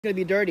gonna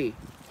be dirty.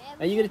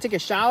 And you're gonna take a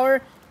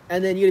shower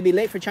and then you're gonna be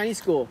late for Chinese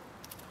school.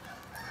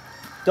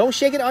 Don't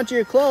shake it onto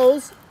your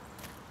clothes.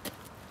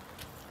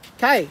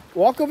 Kai,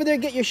 walk over there,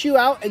 get your shoe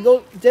out and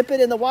go dip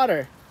it in the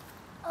water.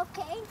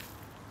 Okay.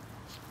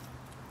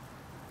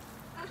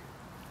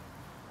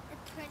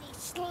 It's pretty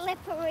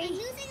slippery. I'm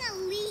using a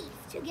leaf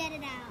to get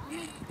it out. Oh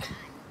my God.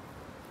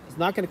 It's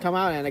not gonna come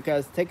out, Annika.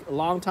 It's take a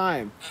long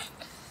time.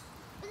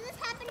 But this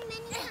happened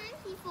many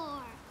times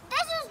before.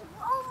 This is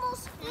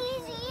almost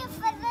easy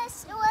for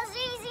this. It was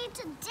easy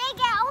to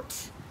dig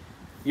out.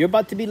 You're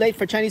about to be late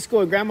for Chinese school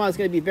and Grandma is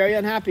gonna be very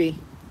unhappy.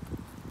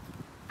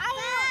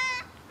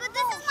 But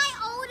this is my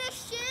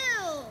oldest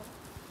shoe.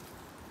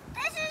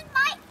 This is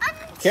my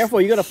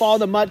Careful, you're gonna fall in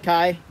the mud,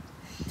 Kai.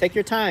 Take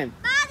your time.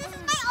 Ma, this is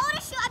my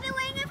oldest shoe. I've been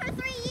wearing it for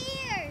 3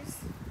 years.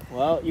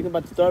 Well, you're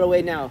about to throw it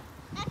away now.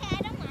 Okay,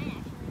 I don't mind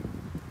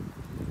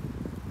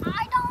actually.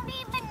 I don't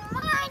even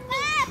mind.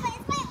 Ma, but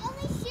it's my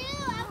only shoe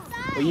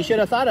outside. Well, you should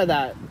have thought of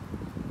that.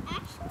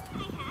 Actually,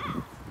 I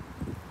have.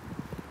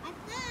 I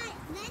thought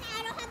then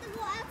I don't have to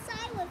go outside